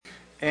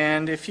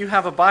And if you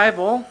have a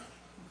Bible,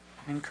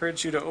 I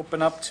encourage you to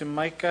open up to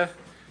Micah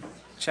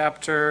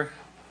chapter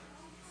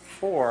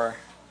 4.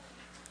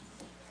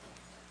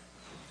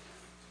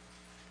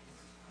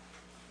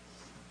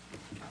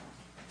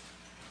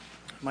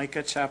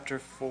 Micah chapter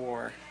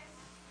 4.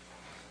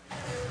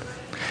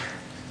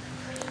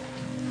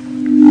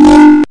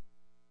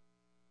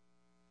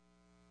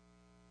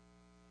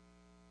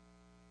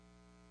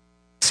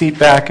 Seat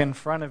back in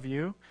front of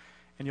you,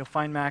 and you'll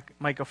find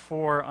Micah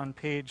 4 on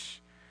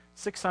page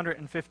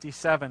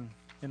 657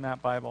 in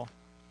that Bible.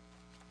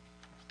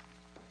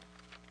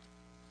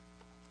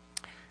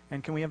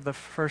 And can we have the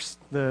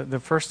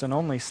first and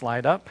only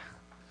slide up?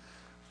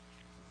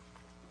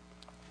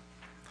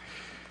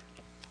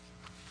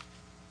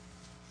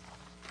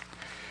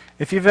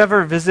 If you've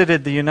ever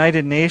visited the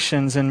United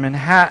Nations in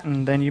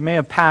Manhattan, then you may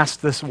have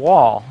passed this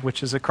wall,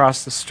 which is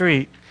across the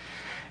street.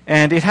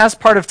 And it has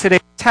part of today's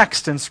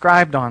text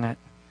inscribed on it.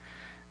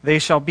 They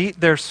shall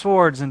beat their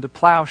swords into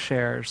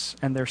plowshares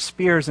and their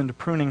spears into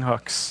pruning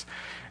hooks.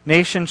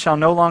 Nation shall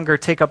no longer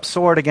take up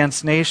sword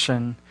against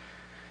nation,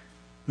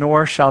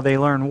 nor shall they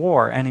learn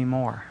war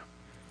anymore.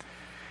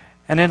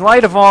 And in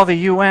light of all the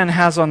UN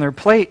has on their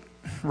plate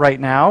right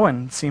now,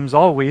 and seems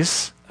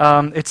always,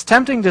 it's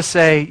tempting to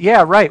say,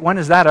 yeah, right, when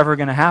is that ever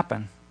going to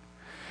happen?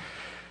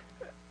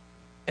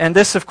 And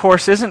this, of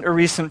course, isn't a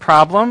recent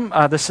problem.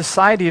 The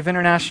Society of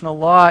International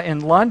Law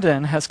in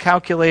London has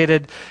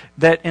calculated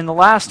that in the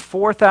last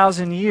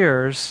 4,000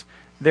 years,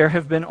 there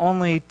have been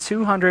only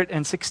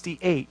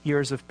 268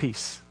 years of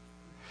peace.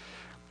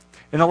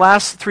 In the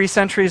last 3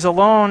 centuries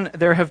alone,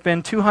 there have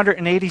been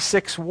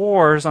 286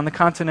 wars on the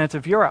continent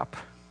of Europe.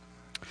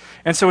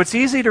 And so it's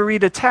easy to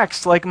read a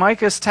text like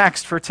Micah's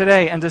text for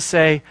today and to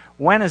say,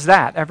 when is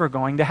that ever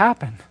going to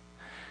happen?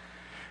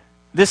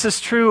 This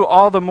is true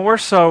all the more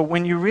so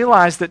when you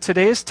realize that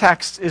today's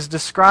text is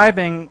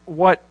describing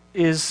what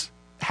is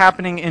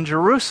happening in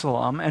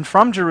Jerusalem and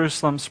from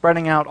Jerusalem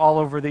spreading out all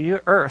over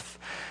the earth.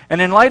 And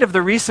in light of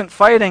the recent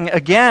fighting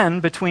again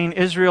between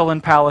Israel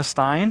and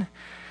Palestine,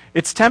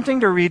 it's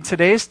tempting to read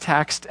today's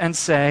text and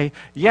say,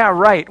 yeah,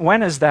 right,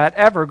 when is that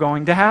ever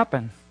going to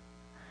happen?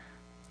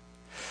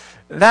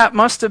 That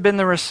must have been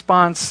the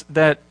response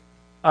that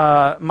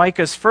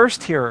Micah's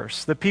first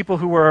hearers, the people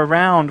who were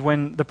around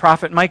when the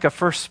prophet Micah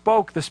first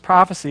spoke this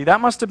prophecy, that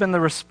must have been the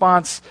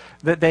response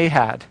that they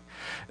had.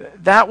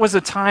 That was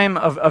a time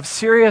of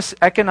serious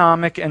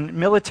economic and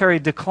military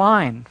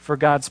decline for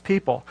God's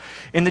people.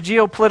 In the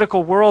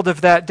geopolitical world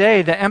of that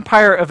day, the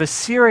empire of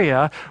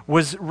Assyria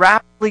was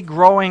rapidly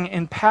growing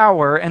in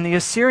power, and the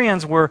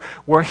Assyrians were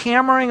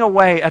hammering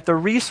away at the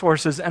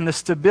resources and the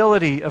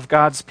stability of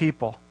God's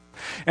people.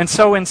 And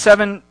so in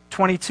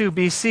 722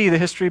 BC, the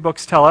history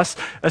books tell us,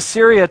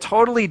 Assyria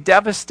totally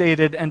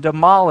devastated and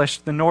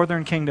demolished the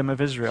northern kingdom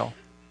of Israel.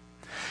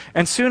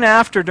 And soon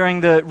after,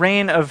 during the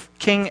reign of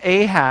King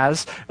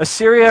Ahaz,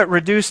 Assyria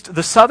reduced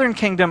the southern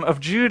kingdom of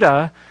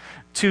Judah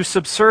to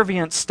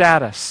subservient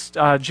status.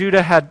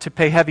 Judah had to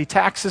pay heavy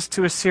taxes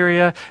to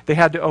Assyria. They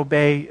had to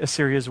obey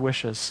Assyria's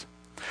wishes.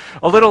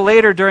 A little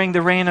later, during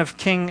the reign of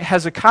King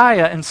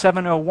Hezekiah in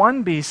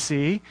 701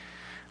 BC,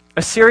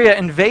 Assyria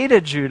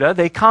invaded Judah,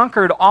 they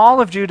conquered all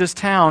of Judah's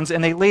towns,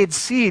 and they laid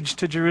siege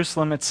to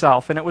Jerusalem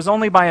itself. And it was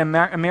only by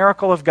a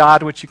miracle of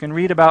God, which you can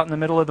read about in the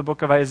middle of the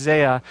book of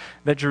Isaiah,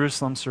 that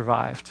Jerusalem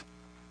survived.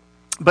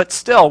 But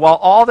still, while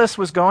all this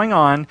was going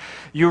on,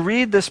 you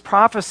read this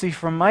prophecy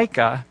from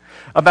Micah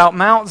about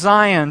Mount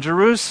Zion,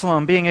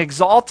 Jerusalem, being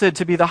exalted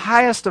to be the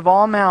highest of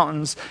all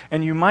mountains,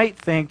 and you might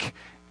think,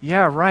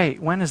 yeah,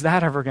 right, when is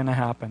that ever going to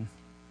happen?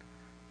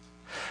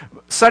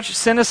 Such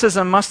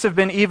cynicism must have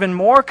been even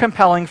more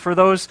compelling for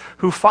those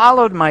who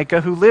followed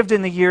Micah, who lived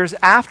in the years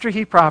after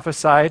he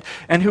prophesied,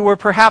 and who were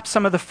perhaps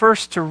some of the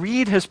first to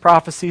read his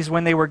prophecies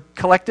when they were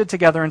collected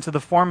together into the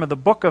form of the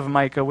book of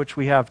Micah, which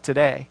we have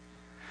today.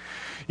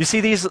 You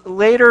see, these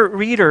later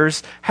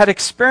readers had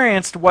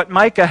experienced what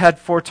Micah had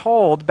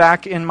foretold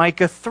back in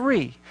Micah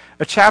 3.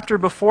 A chapter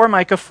before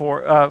Micah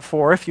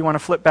 4, if you want to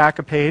flip back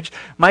a page,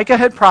 Micah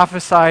had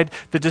prophesied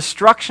the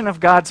destruction of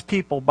God's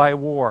people by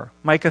war.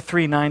 Micah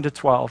 3,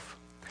 9-12.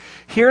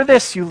 Hear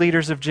this, you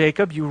leaders of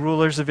Jacob, you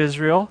rulers of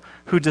Israel,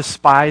 who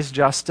despise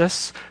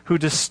justice, who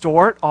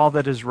distort all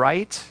that is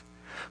right,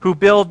 who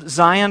build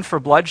Zion for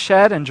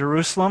bloodshed and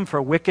Jerusalem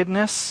for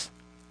wickedness.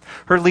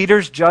 Her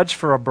leaders judge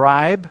for a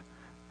bribe,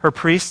 her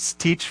priests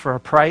teach for a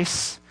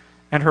price,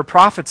 and her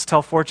prophets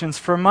tell fortunes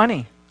for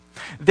money.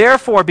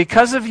 Therefore,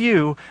 because of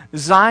you,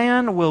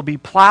 Zion will be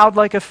plowed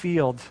like a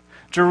field.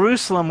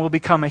 Jerusalem will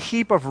become a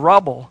heap of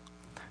rubble.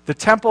 The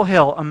Temple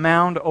Hill a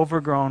mound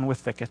overgrown with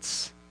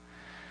thickets.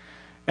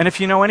 And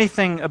if you know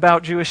anything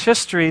about Jewish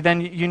history,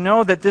 then you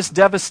know that this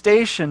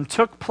devastation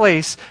took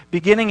place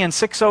beginning in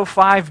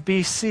 605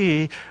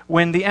 BC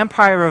when the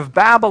Empire of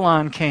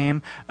Babylon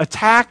came,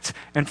 attacked,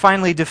 and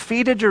finally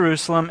defeated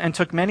Jerusalem and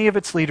took many of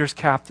its leaders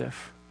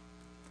captive.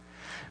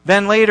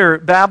 Then later,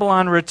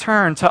 Babylon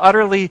returned to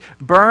utterly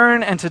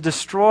burn and to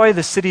destroy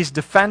the city's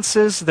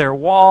defenses, their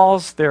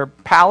walls, their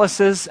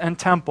palaces, and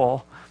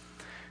temple,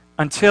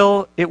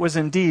 until it was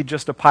indeed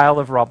just a pile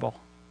of rubble.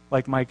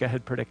 like Micah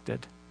had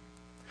predicted.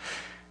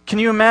 Can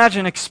you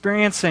imagine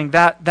experiencing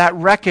that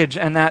wreckage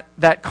and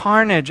that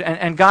carnage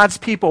and God's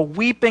people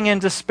weeping in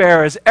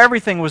despair as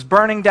everything was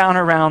burning down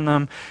around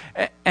them,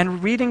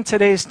 and reading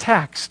today's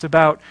text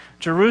about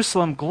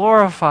Jerusalem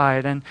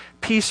glorified and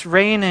peace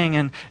reigning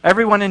and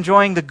everyone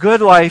enjoying the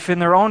good life in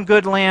their own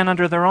good land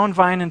under their own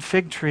vine and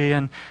fig tree,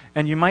 and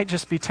you might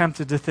just be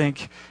tempted to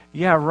think,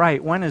 yeah,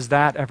 right, when is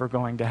that ever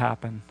going to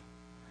happen?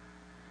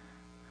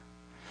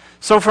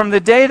 So from the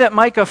day that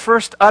Micah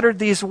first uttered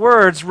these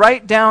words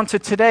right down to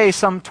today,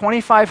 some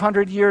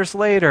 2,500 years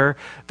later,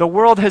 the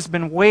world has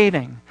been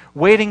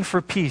waiting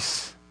for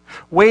peace,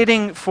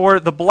 waiting for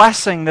the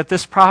blessing that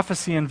this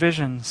prophecy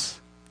envisions.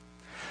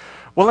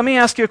 Well, let me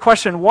ask you a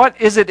question. What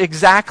is it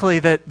exactly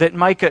that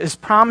Micah is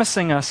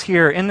promising us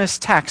here in this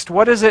text?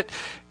 What is it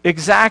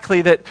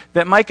exactly that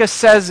Micah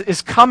says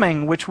is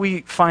coming, which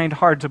we find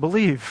hard to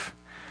believe?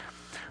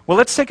 Well,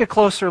 let's take a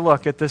closer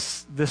look at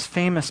this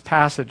famous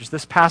passage,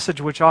 this passage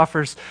which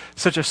offers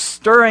such a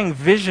stirring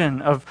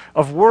vision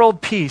of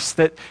world peace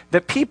that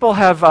people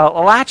have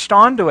latched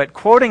onto it,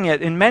 quoting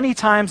it in many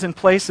times and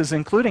places,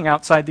 including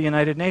outside the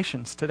United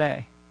Nations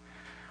today.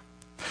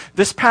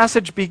 This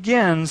passage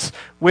begins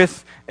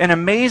with an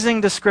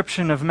amazing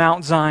description of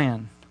Mount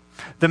Zion,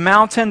 the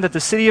mountain that the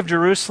city of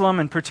Jerusalem,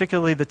 and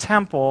particularly the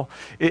temple,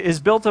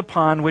 is built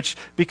upon, which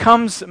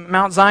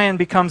Mount Zion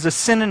becomes a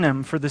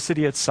synonym for the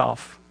city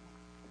itself.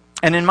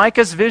 And in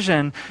Micah's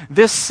vision,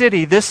 this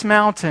city, this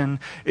mountain,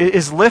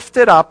 is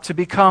lifted up to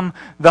become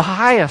the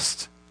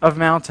highest of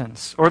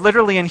mountains. Or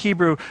literally in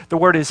Hebrew, the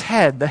word is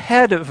head, the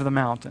head of the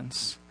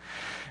mountains.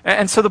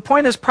 And so the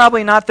point is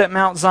probably not that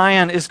Mount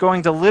Zion is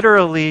going to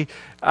literally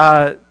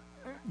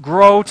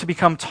grow to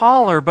become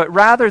taller, but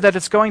rather that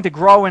it's going to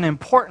grow in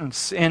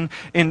importance, in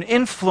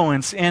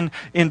influence, in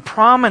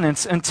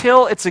prominence,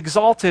 until it's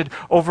exalted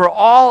over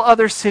all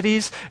other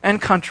cities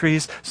and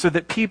countries so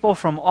that people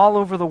from all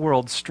over the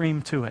world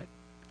stream to it.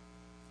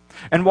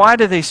 And why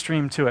do they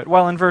stream to it?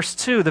 Well, in verse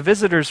 2, the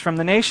visitors from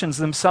the nations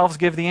themselves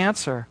give the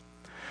answer.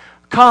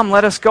 Come,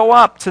 let us go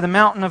up to the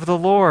mountain of the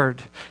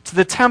Lord, to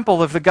the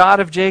temple of the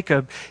God of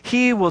Jacob.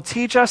 He will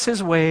teach us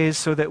his ways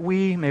so that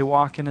we may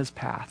walk in his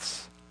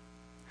paths.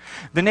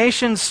 The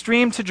nations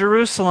stream to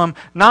Jerusalem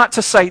not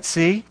to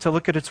sightsee, to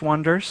look at its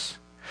wonders,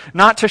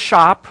 not to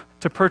shop,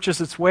 to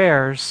purchase its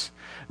wares,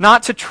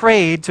 not to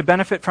trade, to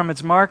benefit from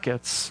its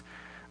markets,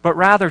 but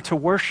rather to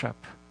worship,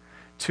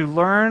 to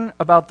learn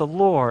about the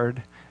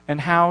Lord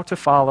and how to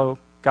follow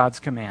God's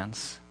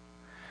commands.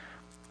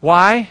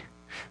 Why?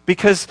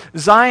 Because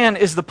Zion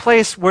is the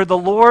place where the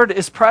Lord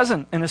is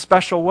present in a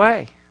special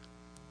way.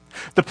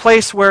 The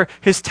place where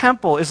his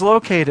temple is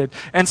located.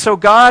 And so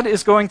God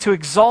is going to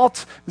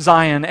exalt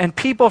Zion, and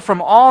people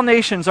from all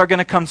nations are going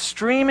to come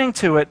streaming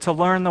to it to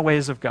learn the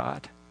ways of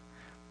God.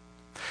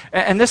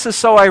 And this is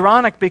so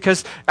ironic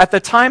because at the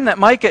time that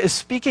Micah is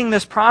speaking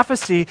this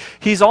prophecy,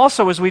 he's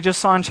also, as we just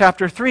saw in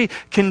chapter 3,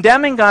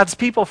 condemning God's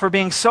people for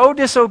being so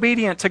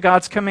disobedient to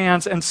God's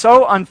commands and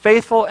so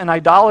unfaithful and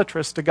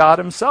idolatrous to God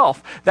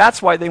himself.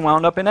 That's why they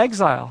wound up in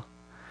exile.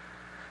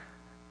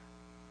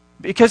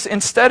 Because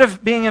instead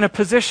of being in a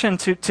position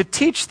to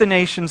teach the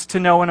nations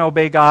to know and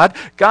obey God,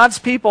 God's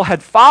people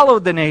had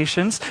followed the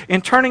nations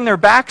in turning their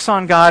backs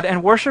on God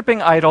and worshiping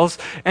idols.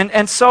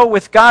 And so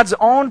with God's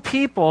own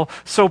people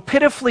so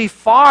pitifully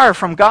far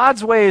from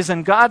God's ways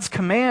and God's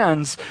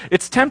commands,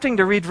 it's tempting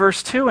to read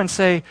verse 2 and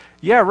say,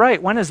 yeah,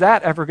 right, when is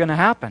that ever going to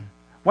happen?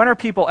 When are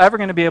people ever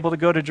going to be able to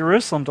go to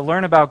Jerusalem to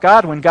learn about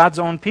God when God's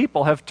own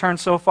people have turned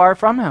so far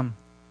from him?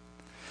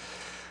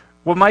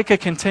 Well, Micah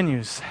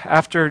continues.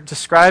 After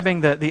describing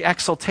the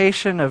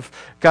exaltation of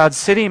God's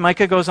city,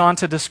 Micah goes on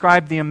to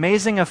describe the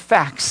amazing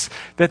effects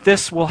that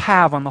this will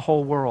have on the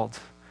whole world.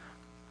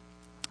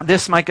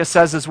 This, Micah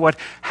says, is what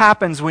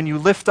happens when you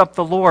lift up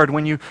the Lord,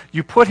 when you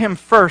put him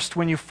first,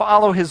 when you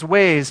follow his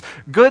ways.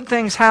 Good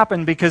things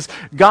happen because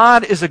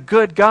God is a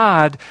good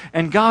God,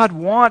 and God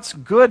wants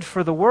good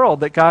for the world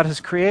that God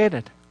has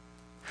created.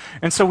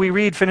 And so we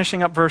read,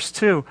 finishing up verse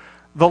 2,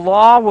 the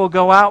law will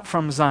go out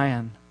from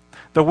Zion,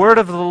 the word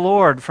of the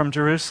Lord from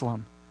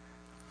Jerusalem.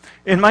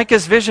 In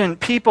Micah's vision,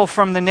 people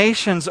from the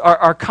nations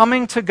are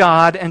coming to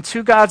God and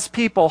to God's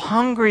people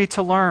hungry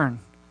to learn.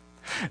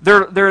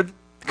 They're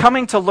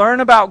coming to learn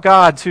about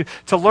God,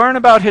 to learn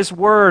about his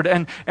word,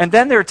 and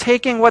then they're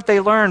taking what they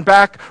learned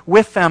back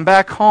with them,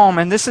 back home,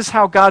 and this is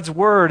how God's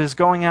word is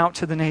going out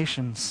to the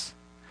nations.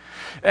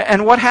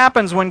 And what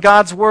happens when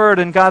God's word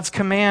and God's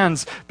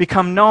commands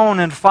become known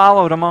and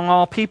followed among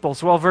all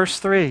peoples? Well, verse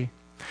 3.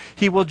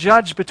 He will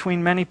judge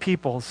between many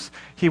peoples.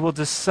 He will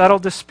settle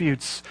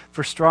disputes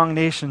for strong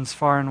nations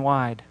far and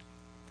wide.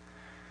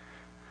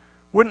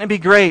 Wouldn't it be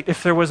great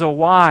if there was a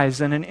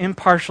wise and an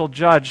impartial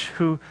judge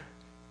who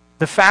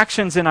the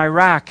factions in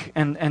Iraq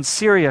and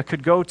Syria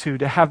could go to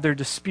have their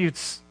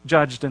disputes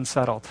judged and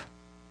settled?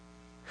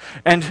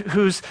 And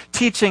whose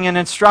teaching and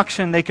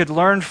instruction they could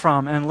learn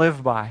from and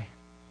live by?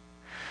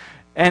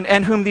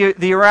 And whom the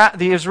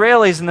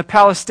Israelis and the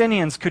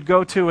Palestinians could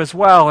go to as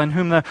well, and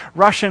whom the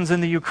Russians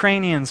and the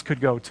Ukrainians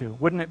could go to.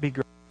 Wouldn't it be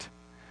great?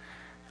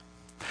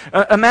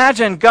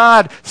 Imagine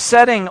God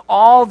settling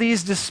all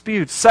these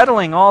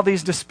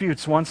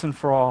disputes once and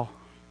for all,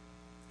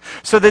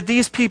 so that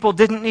these people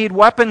didn't need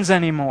weapons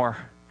anymore,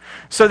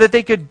 so that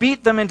they could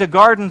beat them into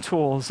garden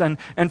tools and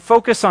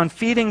focus on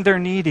feeding their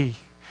needy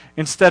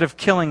instead of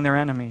killing their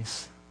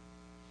enemies.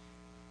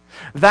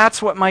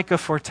 That's what Micah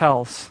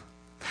foretells.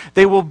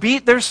 They will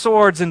beat their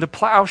swords into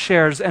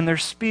plowshares and their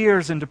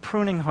spears into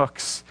pruning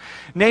hooks.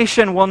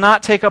 Nation will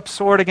not take up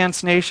sword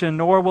against nation,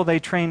 nor will they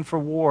train for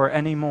war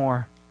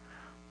anymore.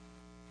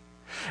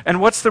 And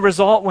what's the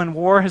result when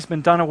war has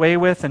been done away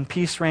with and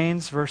peace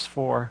reigns? Verse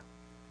 4.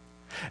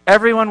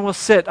 Everyone will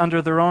sit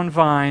under their own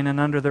vine and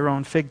under their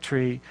own fig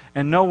tree,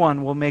 and no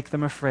one will make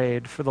them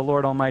afraid, for the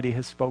Lord Almighty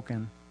has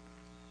spoken.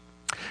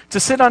 To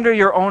sit under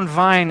your own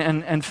vine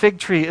and fig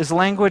tree is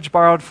language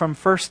borrowed from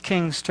 1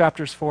 Kings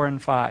chapters 4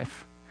 and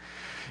 5.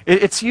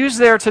 It's used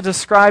there to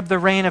describe the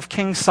reign of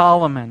King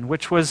Solomon,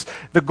 which was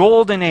the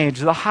golden age,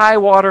 the high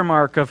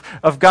watermark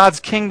of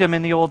God's kingdom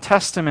in the Old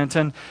Testament.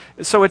 And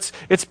so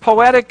it's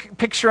poetic,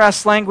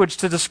 picturesque language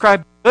to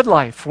describe good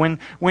life,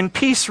 when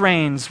peace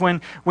reigns,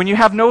 when you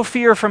have no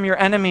fear from your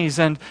enemies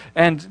and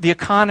the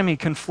economy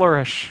can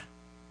flourish.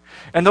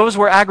 And those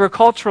were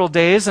agricultural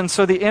days, and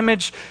so the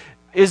image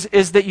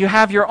is that you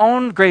have your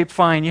own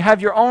grapevine, you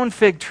have your own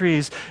fig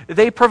trees.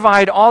 They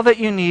provide all that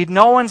you need.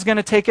 No one's going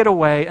to take it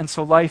away, and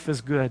so life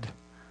is good.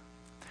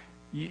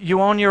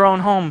 You own your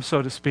own home,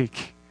 so to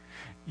speak.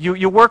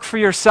 You work for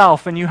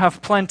yourself, and you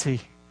have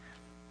plenty.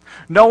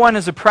 No one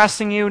is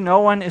oppressing you. No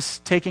one is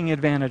taking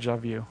advantage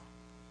of you.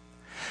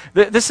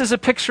 This is a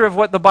picture of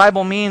what the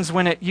Bible means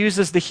when it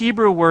uses the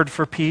Hebrew word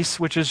for peace,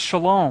 which is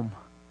shalom.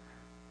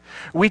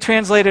 We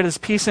translate it as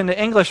peace into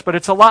English, but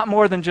it's a lot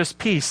more than just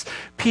peace.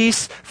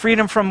 Peace,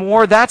 freedom from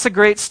war, that's a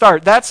great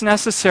start. That's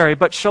necessary.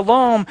 But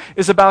shalom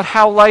is about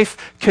how life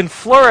can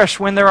flourish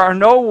when there are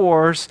no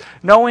wars,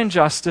 no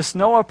injustice,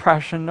 no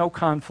oppression, no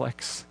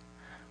conflicts.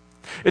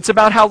 It's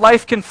about how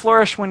life can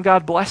flourish when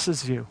God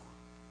blesses you.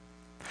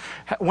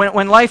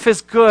 When life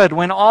is good,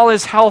 when all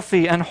is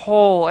healthy and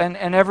whole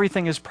and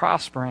everything is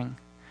prospering.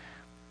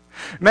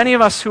 Many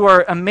of us who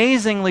are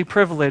amazingly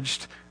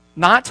privileged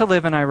not to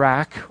live in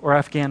Iraq or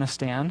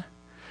Afghanistan,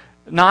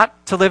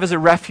 not to live as a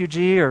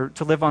refugee or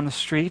to live on the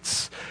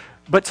streets,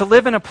 but to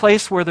live in a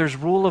place where there's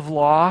rule of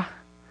law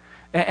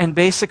and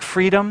basic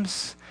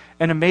freedoms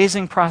and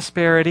amazing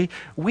prosperity.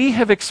 We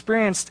have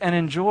experienced and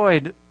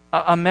enjoyed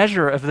a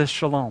measure of this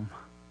shalom.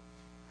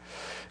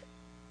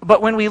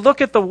 But when we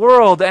look at the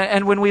world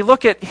and when we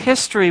look at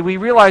history, we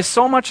realize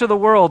so much of the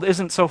world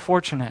isn't so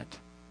fortunate.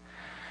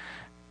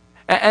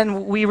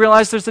 And we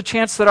realize there's a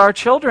chance that our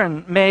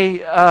children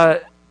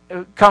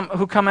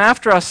who come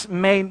after us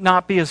may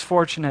not be as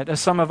fortunate as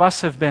some of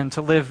us have been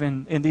to live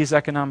in these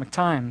economic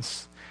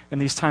times, in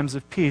these times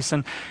of peace.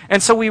 And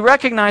so we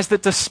recognize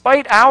that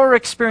despite our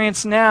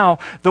experience now,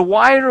 the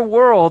wider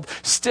world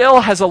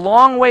still has a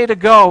long way to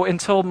go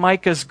until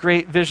Micah's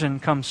great vision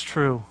comes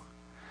true.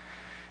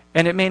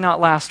 And it may not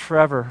last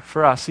forever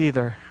for us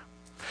either.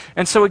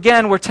 And so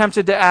again, we're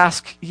tempted to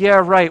ask,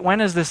 yeah, right,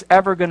 when is this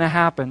ever going to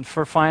happen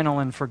for final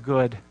and for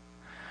good?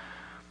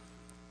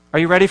 Are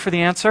you ready for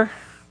the answer?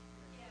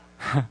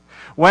 Yeah.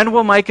 When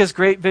will Micah's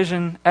great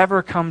vision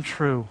ever come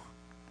true?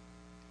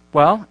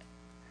 Well,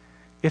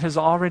 it has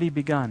already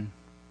begun.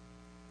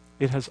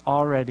 It has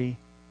already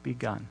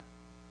begun.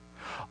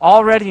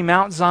 Already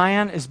Mount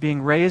Zion is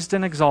being raised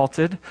and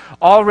exalted.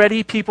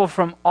 Already people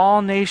from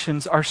all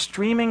nations are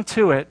streaming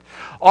to it.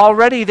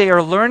 Already they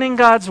are learning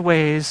God's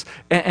ways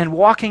and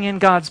walking in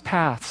God's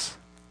paths.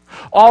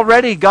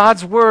 Already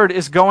God's word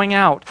is going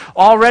out.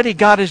 Already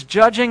God is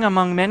judging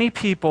among many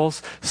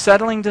peoples,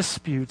 settling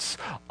disputes.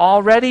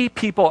 Already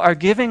people are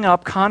giving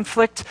up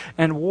conflict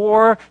and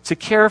war to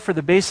care for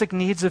the basic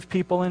needs of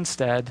people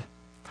instead.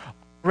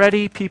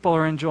 Already people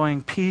are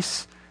enjoying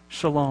peace,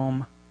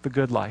 shalom, the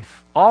good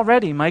life.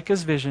 Already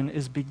Micah's vision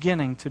is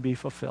beginning to be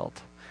fulfilled.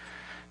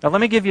 Now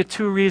let me give you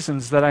 2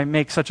 reasons that I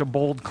make such a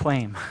bold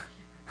claim.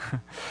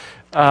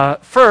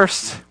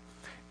 First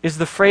is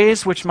the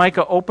phrase which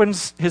Micah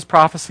opens his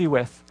prophecy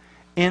with,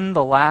 in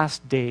the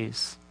last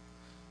days.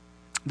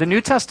 The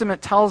New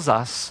Testament tells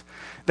us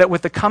that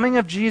with the coming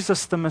of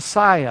Jesus the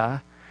Messiah,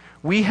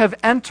 we have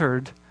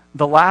entered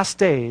the last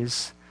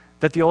days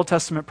that the Old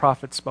Testament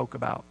prophets spoke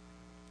about.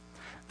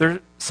 There are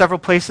several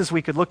places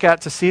we could look at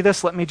to see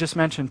this. Let me just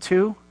mention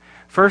 2.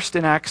 First,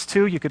 in Acts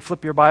 2, you could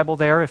flip your Bible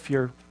there if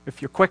you're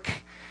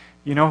quick.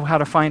 You know how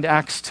to find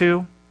Acts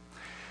 2.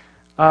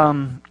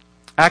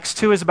 Acts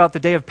 2 is about the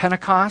day of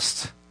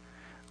Pentecost,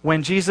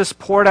 when Jesus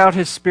poured out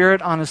his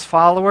Spirit on his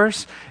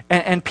followers.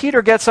 And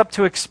Peter gets up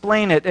to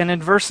explain it. And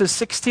in verses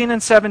 16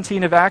 and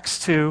 17 of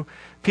Acts 2,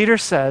 Peter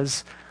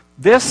says,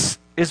 "This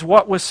is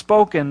what was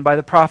spoken by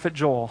the prophet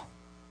Joel.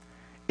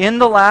 In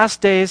the last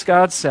days,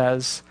 God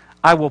says,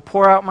 I will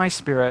pour out my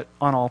Spirit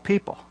on all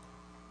people."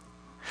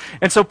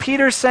 And so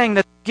Peter's saying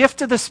that the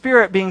gift of the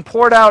Spirit being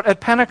poured out at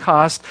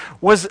Pentecost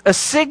was a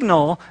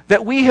signal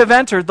that we have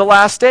entered the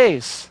last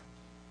days.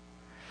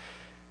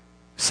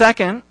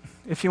 Second,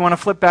 if you want to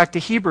flip back to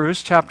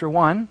Hebrews chapter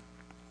 1,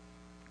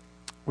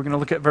 We're going to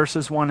look at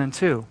verses 1 and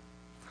 2.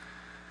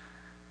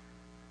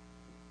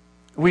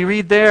 We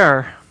read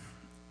there,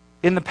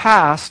 in the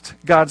past,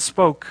 God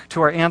spoke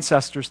to our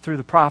ancestors through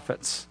the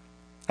prophets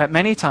at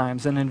many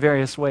times and in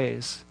various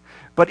ways.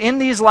 But in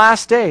these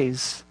last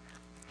days,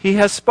 he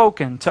has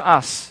spoken to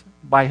us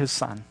by his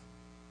Son.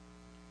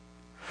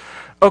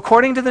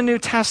 According to the New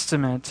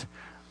Testament,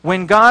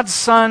 when God's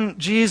Son,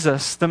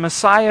 Jesus, the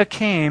Messiah,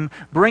 came,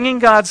 bringing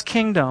God's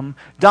kingdom,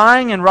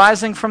 dying and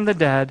rising from the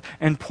dead,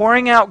 and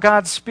pouring out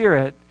God's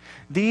Spirit,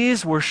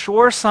 these were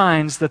sure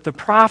signs that the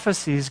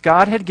prophecies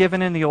God had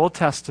given in the Old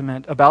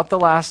Testament about the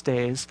last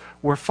days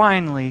were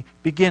finally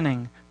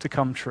beginning to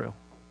come true.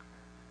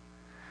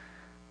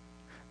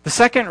 The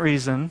second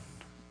reason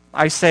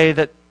I say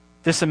that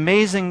this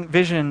amazing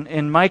vision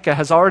in Micah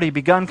has already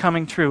begun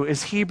coming true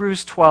is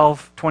Hebrews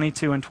 12,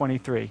 22 and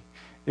 23.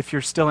 If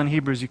you're still in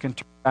Hebrews, you can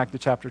turn back to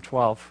chapter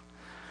 12.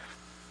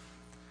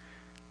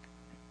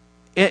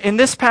 In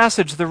this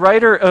passage, the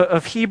writer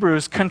of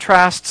Hebrews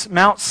contrasts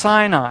Mount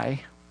Sinai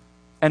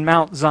and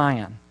Mount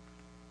Zion.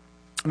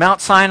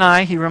 Mount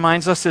Sinai, he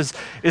reminds us,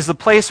 is the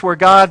place where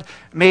God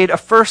made a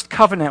first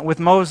covenant with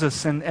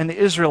Moses and the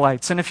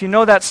Israelites. And if you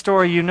know that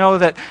story, you know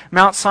that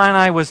Mount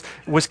Sinai was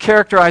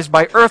characterized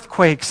by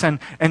earthquakes and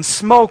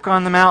smoke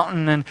on the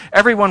mountain, and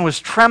everyone was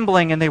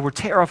trembling and they were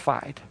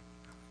terrified.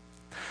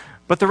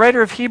 But the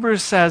writer of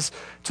Hebrews says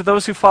to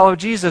those who follow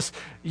Jesus,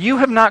 you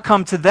have not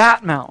come to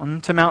that mountain,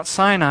 to Mount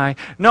Sinai.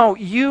 No,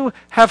 you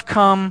have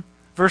come,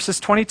 verses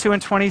 22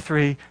 and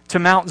 23, to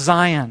Mount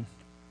Zion,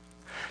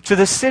 to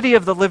the city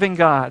of the living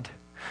God,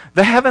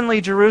 the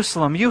heavenly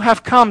Jerusalem. You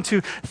have come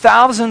to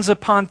thousands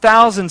upon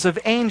thousands of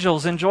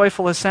angels in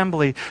joyful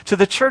assembly, to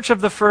the church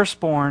of the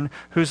firstborn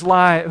whose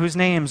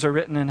names are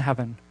written in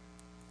heaven.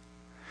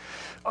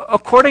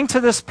 According to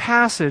this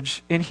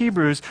passage in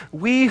Hebrews,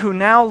 we who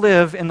now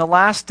live in the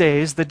last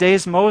days, the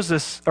days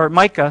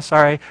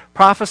Micah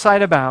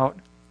prophesied about,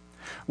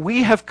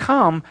 we have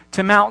come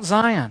to Mount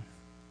Zion.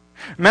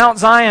 Mount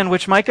Zion,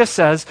 which Micah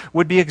says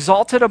would be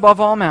exalted above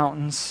all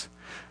mountains,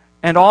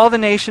 and all the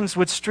nations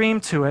would stream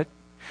to it,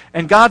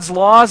 and God's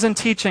laws and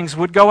teachings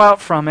would go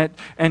out from it,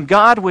 and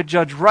God would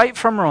judge right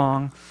from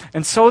wrong,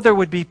 and so there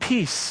would be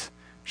peace,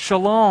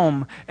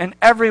 shalom, and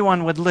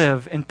everyone would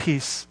live in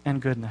peace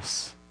and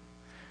goodness.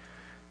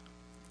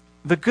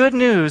 The good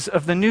news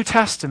of the New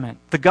Testament,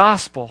 the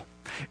gospel,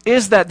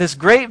 is that this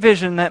great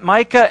vision that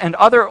Micah and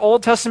other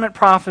Old Testament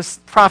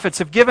prophets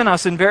have given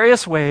us in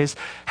various ways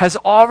has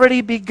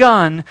already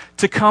begun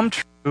to come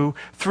true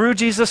through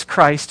Jesus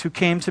Christ, who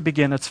came to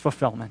begin its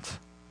fulfillment.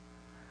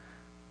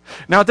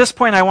 Now, at this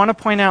point, I want to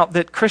point out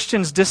that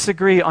Christians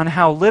disagree on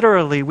how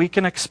literally we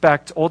can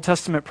expect Old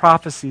Testament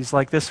prophecies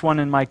like this one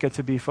in Micah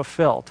to be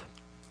fulfilled.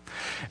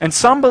 And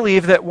some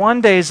believe that one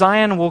day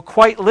Zion will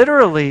quite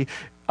literally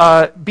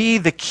be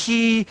the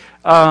key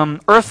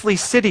earthly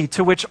city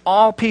to which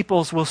all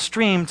peoples will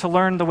stream to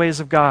learn the ways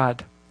of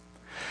God.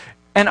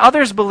 And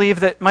others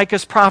believe that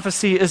Micah's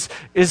prophecy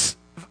that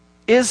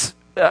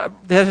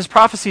his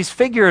prophecy is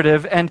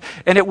figurative and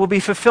it will be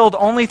fulfilled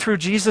only through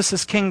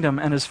Jesus' kingdom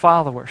and his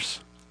followers.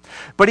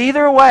 But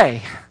either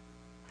way,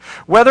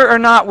 whether or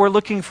not we're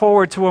looking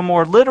forward to a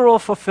more literal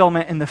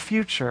fulfillment in the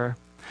future,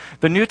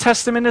 the New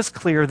Testament is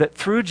clear that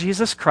through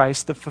Jesus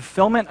Christ, the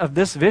fulfillment of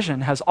this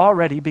vision has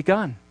already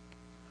begun.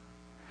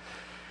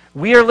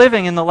 We are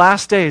living in the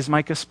last days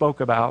Micah spoke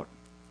about.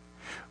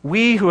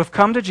 We who have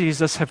come to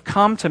Jesus have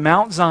come to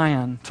Mount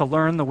Zion to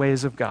learn the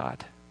ways of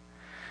God.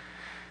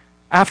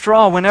 After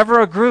all, whenever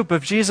a group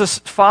of Jesus'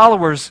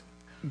 followers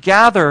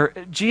gather,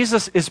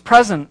 Jesus is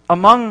present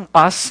among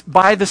us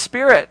by the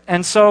Spirit.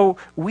 And so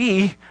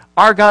we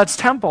are God's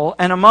temple,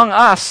 and among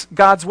us,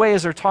 God's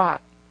ways are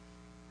taught.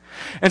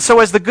 And so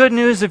as the good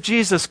news of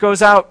Jesus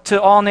goes out to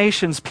all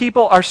nations,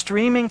 people are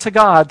streaming to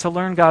God to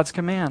learn God's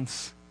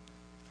commands.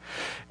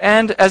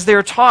 And as they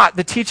are taught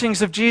the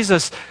teachings of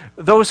Jesus,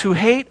 those who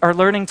hate are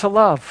learning to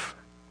love.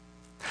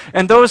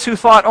 And those who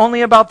thought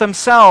only about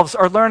themselves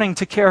are learning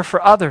to care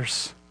for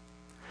others,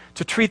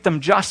 to treat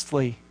them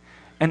justly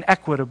and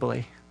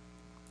equitably.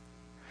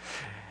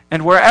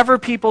 And wherever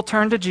people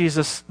turn to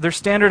Jesus, their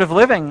standard of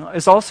living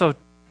is also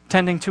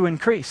tending to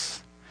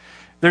increase.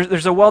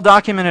 There's a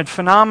well-documented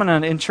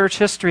phenomenon in church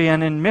history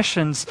and in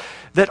missions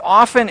that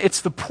often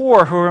it's the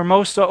poor who are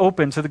most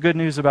open to the good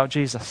news about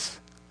Jesus.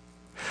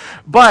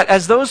 But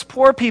as those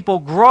poor people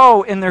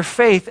grow in their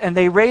faith and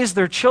they raise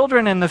their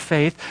children in the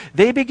faith,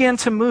 they begin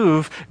to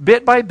move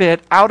bit by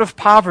bit out of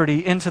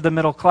poverty into the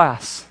middle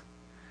class.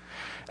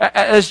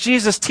 As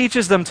Jesus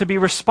teaches them to be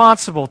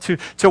responsible,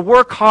 to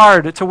work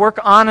hard, to work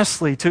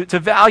honestly, to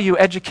value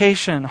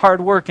education, hard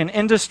work, and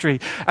industry,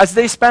 as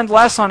they spend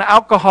less on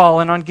alcohol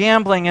and on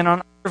gambling and on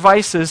other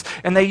vices,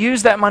 and they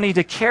use that money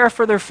to care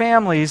for their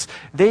families,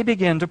 they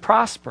begin to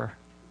prosper.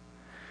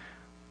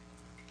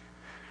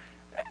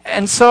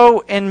 And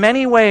so, in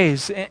many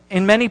ways,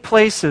 in many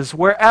places,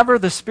 wherever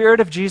the Spirit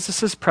of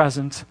Jesus is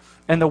present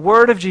and the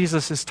Word of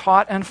Jesus is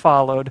taught and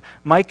followed,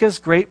 Micah's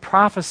great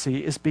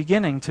prophecy is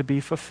beginning to be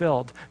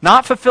fulfilled.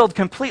 Not fulfilled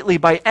completely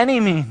by any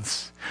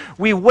means.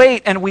 We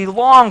wait and we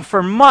long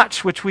for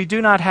much which we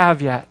do not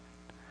have yet.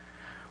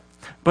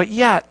 But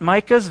yet,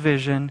 Micah's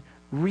vision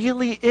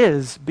really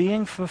is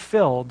being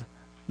fulfilled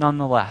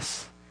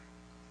nonetheless.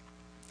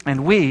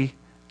 And we,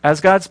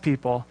 as God's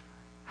people,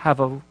 have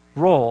a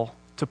role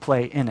to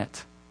play in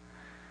it.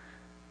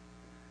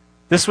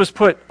 This was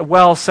put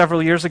well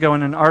several years ago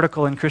in an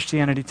article in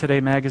Christianity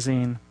Today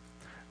magazine.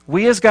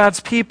 We as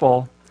God's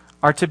people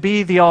are to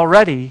be the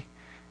already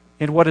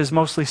in what is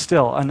mostly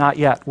still a not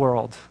yet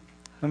world.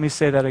 Let me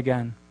say that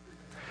again.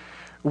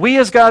 We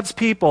as God's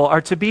people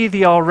are to be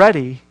the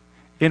already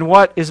in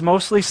what is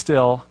mostly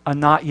still a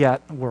not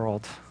yet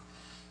world.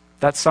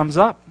 That sums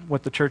up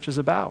what the church is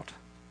about.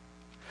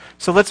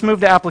 So let's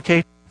move to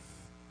application.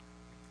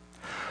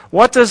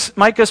 What does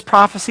Micah's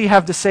prophecy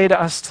have to say to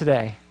us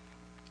today?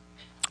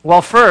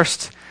 Well,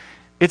 first,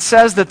 it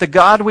says that the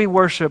God we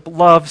worship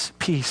loves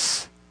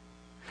peace.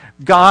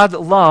 God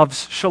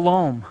loves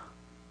shalom.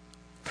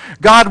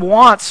 God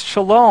wants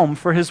shalom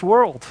for his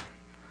world.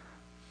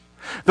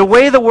 The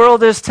way the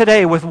world is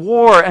today, with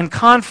war and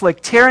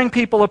conflict tearing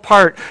people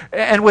apart,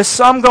 and with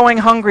some going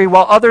hungry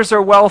while others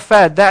are well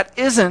fed, that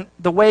isn't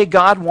the way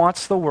God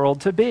wants the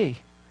world to be.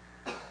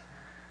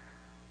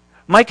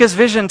 Micah's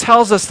vision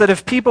tells us that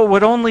if people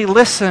would only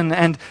listen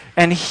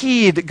and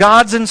heed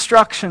God's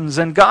instructions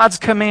and God's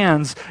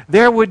commands,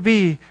 there would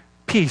be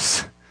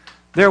peace.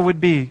 There would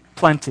be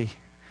plenty.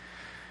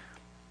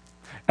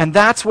 And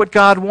that's what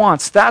God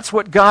wants. That's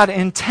what God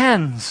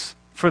intends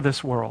for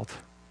this world.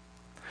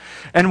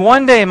 And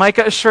one day,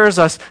 Micah assures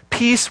us,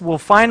 peace will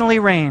finally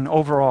reign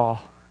over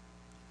all.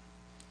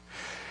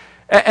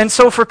 And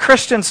so for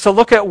Christians to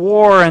look at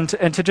war and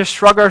to just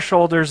shrug our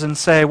shoulders and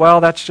say,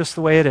 well, that's just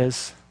the way it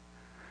is.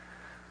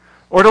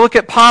 Or to look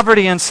at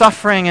poverty and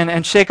suffering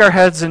and shake our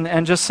heads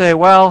and just say,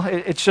 well,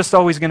 it's just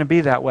always going to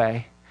be that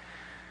way.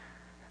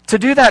 To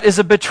do that is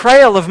a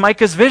betrayal of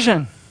Micah's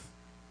vision.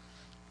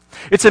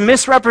 It's a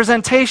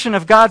misrepresentation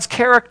of God's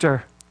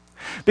character.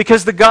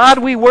 Because the God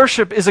we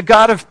worship is a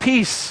God of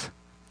peace.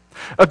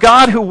 A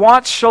God who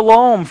wants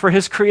shalom for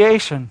his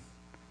creation.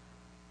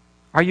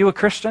 Are you a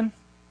Christian?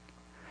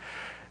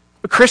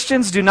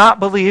 Christians do not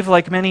believe,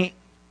 like many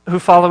who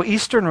follow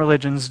Eastern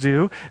religions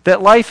do,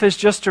 that life is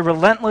just a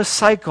relentless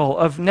cycle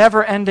of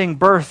never-ending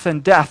birth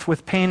and death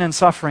with pain and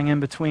suffering in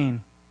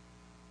between.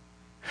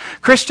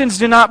 Christians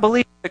do not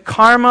believe that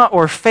karma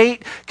or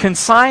fate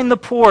consign the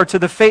poor to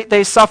the fate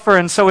they suffer,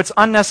 and so it's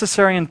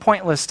unnecessary and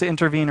pointless to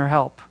intervene or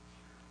help.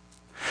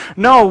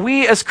 No,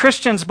 we as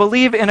Christians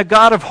believe in a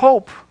God of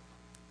hope,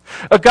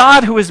 a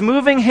God who is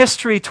moving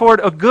history toward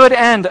a good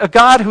end, a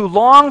God who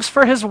longs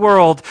for his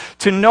world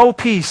to know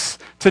peace,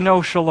 to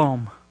know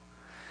shalom.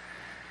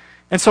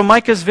 And so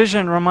Micah's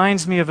vision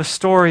reminds me of a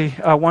story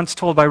once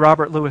told by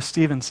Robert Louis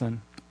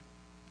Stevenson.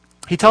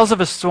 He tells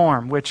of a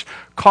storm which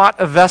caught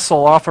a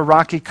vessel off a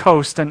rocky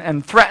coast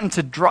and threatened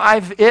to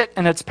drive it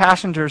and its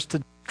passengers to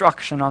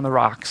destruction on the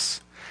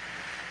rocks.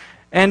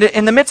 And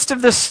in the midst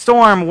of this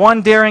storm,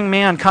 one daring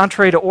man,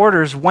 contrary to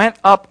orders, went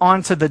up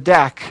onto the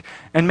deck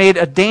and made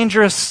a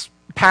dangerous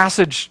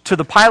passage to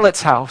the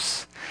pilot's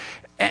house.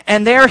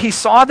 And there he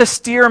saw the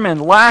steerman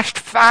lashed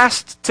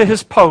fast to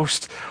his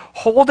post,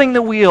 holding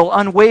the wheel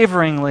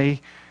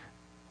unwaveringly,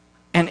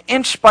 and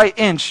inch by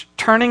inch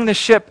turning the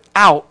ship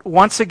out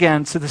once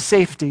again to the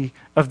safety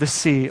of the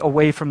sea,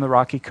 away from the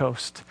rocky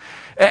coast.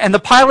 And the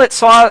pilot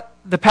saw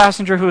the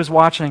passenger who was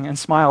watching and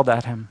smiled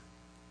at him.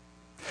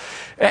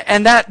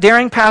 And that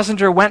daring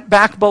passenger went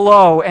back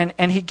below,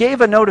 and he gave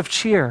a note of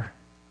cheer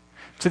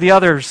to the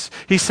others.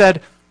 He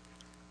said,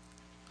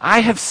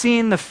 "I have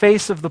seen the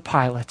face of the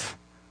pilot,"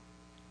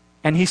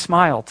 and he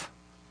smiled.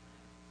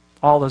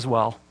 All is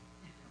well.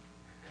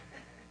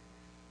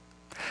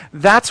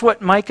 That's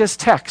what Micah's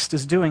text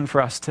is doing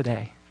for us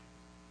today.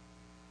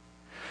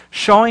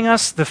 Showing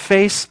us the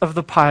face of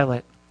the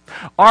pilot.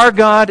 Our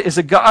God is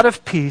a God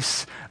of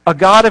peace, a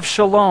God of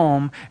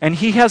shalom, and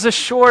he has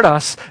assured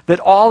us that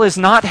all is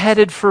not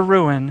headed for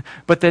ruin,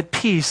 but that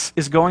peace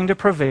is going to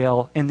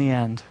prevail in the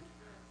end.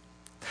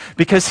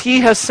 Because he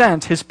has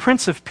sent his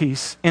Prince of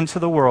Peace into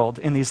the world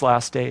in these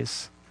last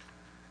days.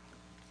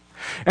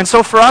 And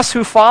so for us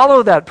who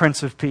follow that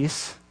Prince of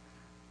Peace,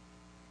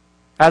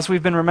 as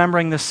we've been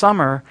remembering this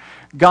summer,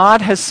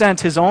 God has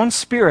sent his own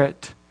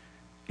Spirit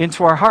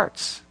into our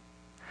hearts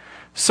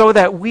so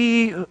that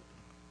we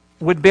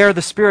would bear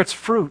the Spirit's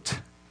fruit.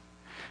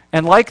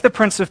 And like the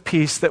Prince of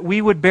Peace, that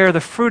we would bear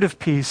the fruit of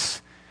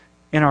peace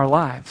in our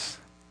lives.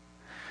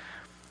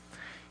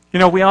 You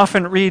know, we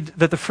often read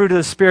that the fruit of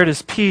the Spirit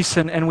is peace,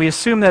 and we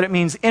assume that it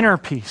means inner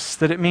peace,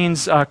 that it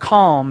means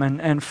calm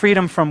and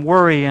freedom from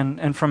worry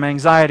and from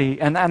anxiety.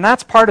 And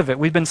that's part of it.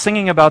 We've been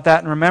singing about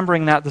that and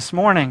remembering that this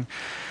morning.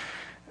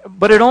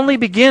 But it only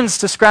begins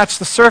to scratch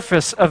the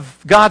surface of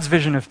God's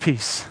vision of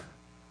peace.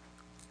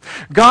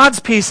 God's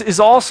peace is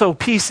also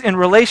peace in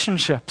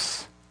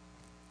relationships.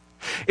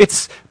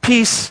 It's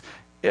peace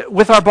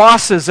with our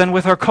bosses and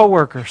with our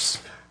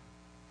coworkers.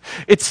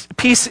 It's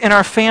peace in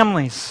our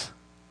families.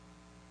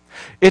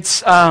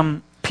 It's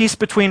peace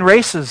between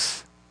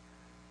races,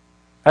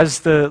 as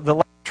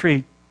the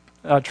tree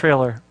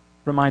trailer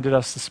reminded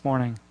us this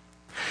morning.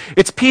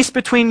 It's peace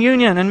between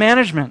union and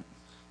management.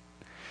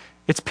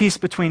 It's peace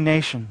between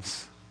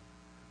nations.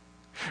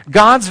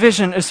 God's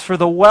vision is for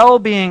the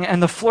well-being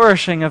and the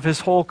flourishing of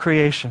his whole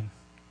creation.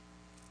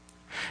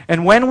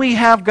 And when we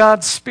have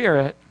God's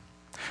Spirit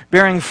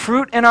bearing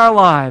fruit in our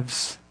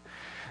lives,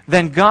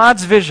 then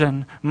God's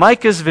vision,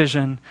 Micah's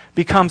vision,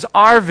 becomes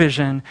our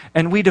vision,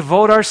 and we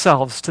devote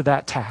ourselves to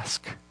that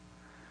task.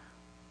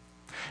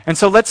 And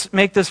so let's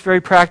make this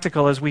very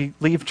practical as we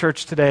leave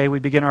church today, we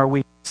begin our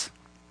weeks.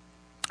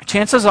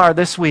 Chances are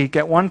this week,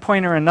 at one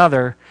point or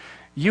another,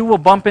 you will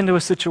bump into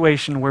a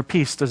situation where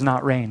peace does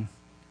not reign.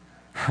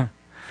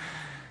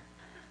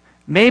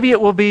 Maybe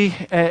it will be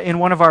in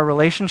one of our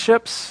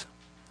relationships.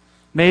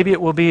 Maybe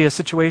it will be a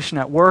situation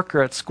at work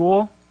or at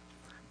school.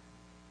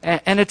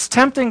 And it's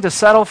tempting to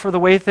settle for the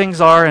way things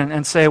are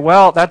and say,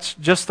 well, that's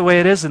just the way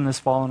it is in this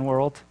fallen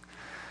world.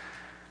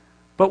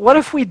 But what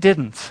if we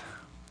didn't?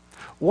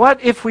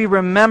 What if we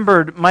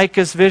remembered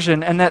Micah's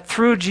vision and that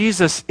through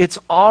Jesus it's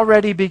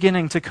already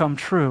beginning to come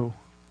true?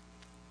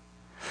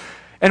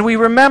 And we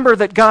remember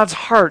that God's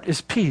heart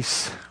is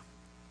peace.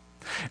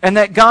 And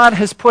that God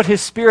has put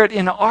his Spirit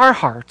in our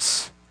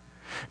hearts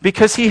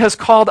because he has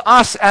called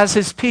us as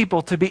his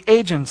people to be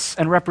agents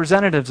and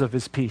representatives of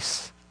his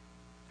peace.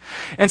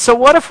 And so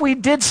what if we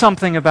did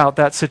something about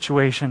that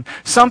situation?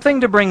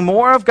 Something to bring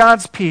more of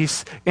God's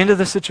peace into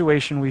the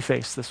situation we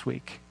face this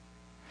week.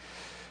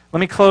 Let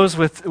me close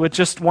with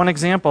just one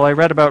example I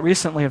read about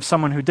recently of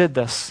someone who did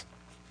this.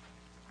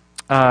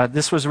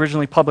 This was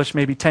originally published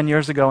maybe 10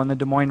 years ago in the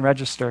Des Moines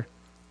Register.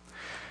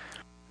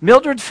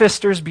 Mildred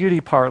Pfister's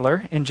beauty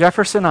parlor in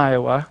Jefferson,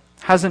 Iowa,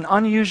 has an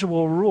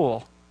unusual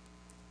rule.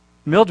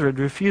 Mildred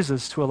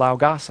refuses to allow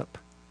gossip.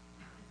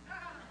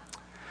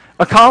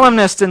 A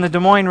columnist in the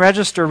Des Moines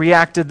Register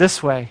reacted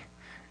this way.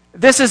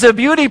 This is a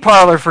beauty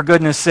parlor, for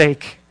goodness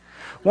sake.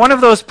 One of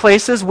those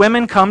places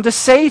women come to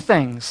say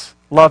things.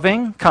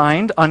 Loving,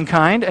 kind,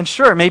 unkind, and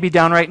sure, maybe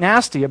downright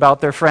nasty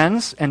about their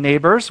friends and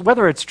neighbors,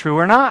 whether it's true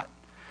or not.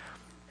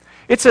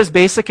 It's as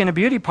basic in a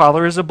beauty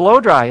parlor as a blow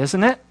dry,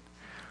 isn't it?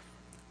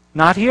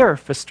 Not here,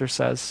 Pfister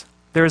says.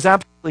 There is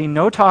absolutely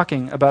no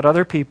talking about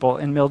other people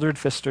in Mildred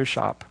Pfister's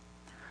shop.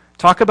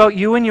 Talk about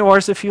you and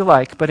yours if you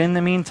like, but in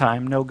the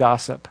meantime, no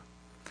gossip.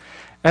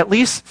 At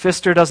least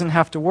Pfister doesn't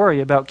have to worry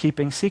about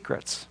keeping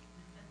secrets.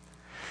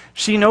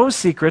 She knows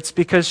secrets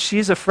because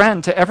she's a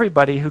friend to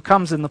everybody who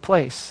comes in the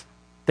place.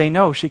 They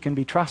know she can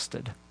be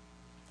trusted.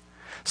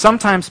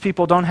 Sometimes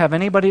people don't have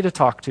anybody to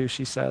talk to,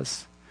 she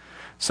says.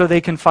 So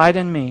they confide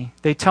in me.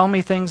 They tell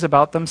me things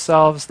about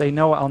themselves. They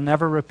know I'll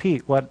never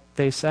repeat what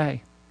they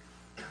say.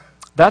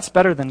 That's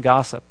better than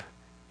gossip.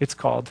 It's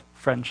called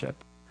friendship.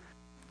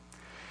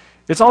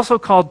 It's also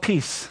called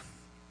peace,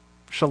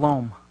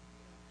 shalom.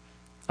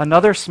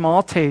 Another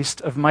small taste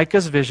of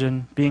Micah's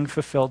vision being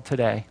fulfilled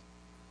today.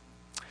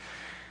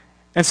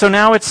 And so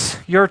now it's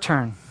your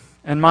turn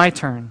and my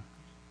turn.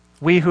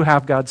 We who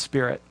have God's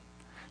Spirit.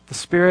 The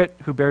Spirit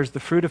who bears the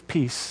fruit of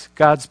peace,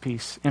 God's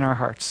peace in our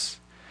hearts.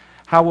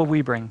 How will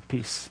we bring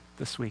peace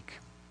this week?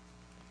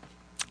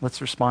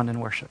 Let's respond in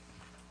worship.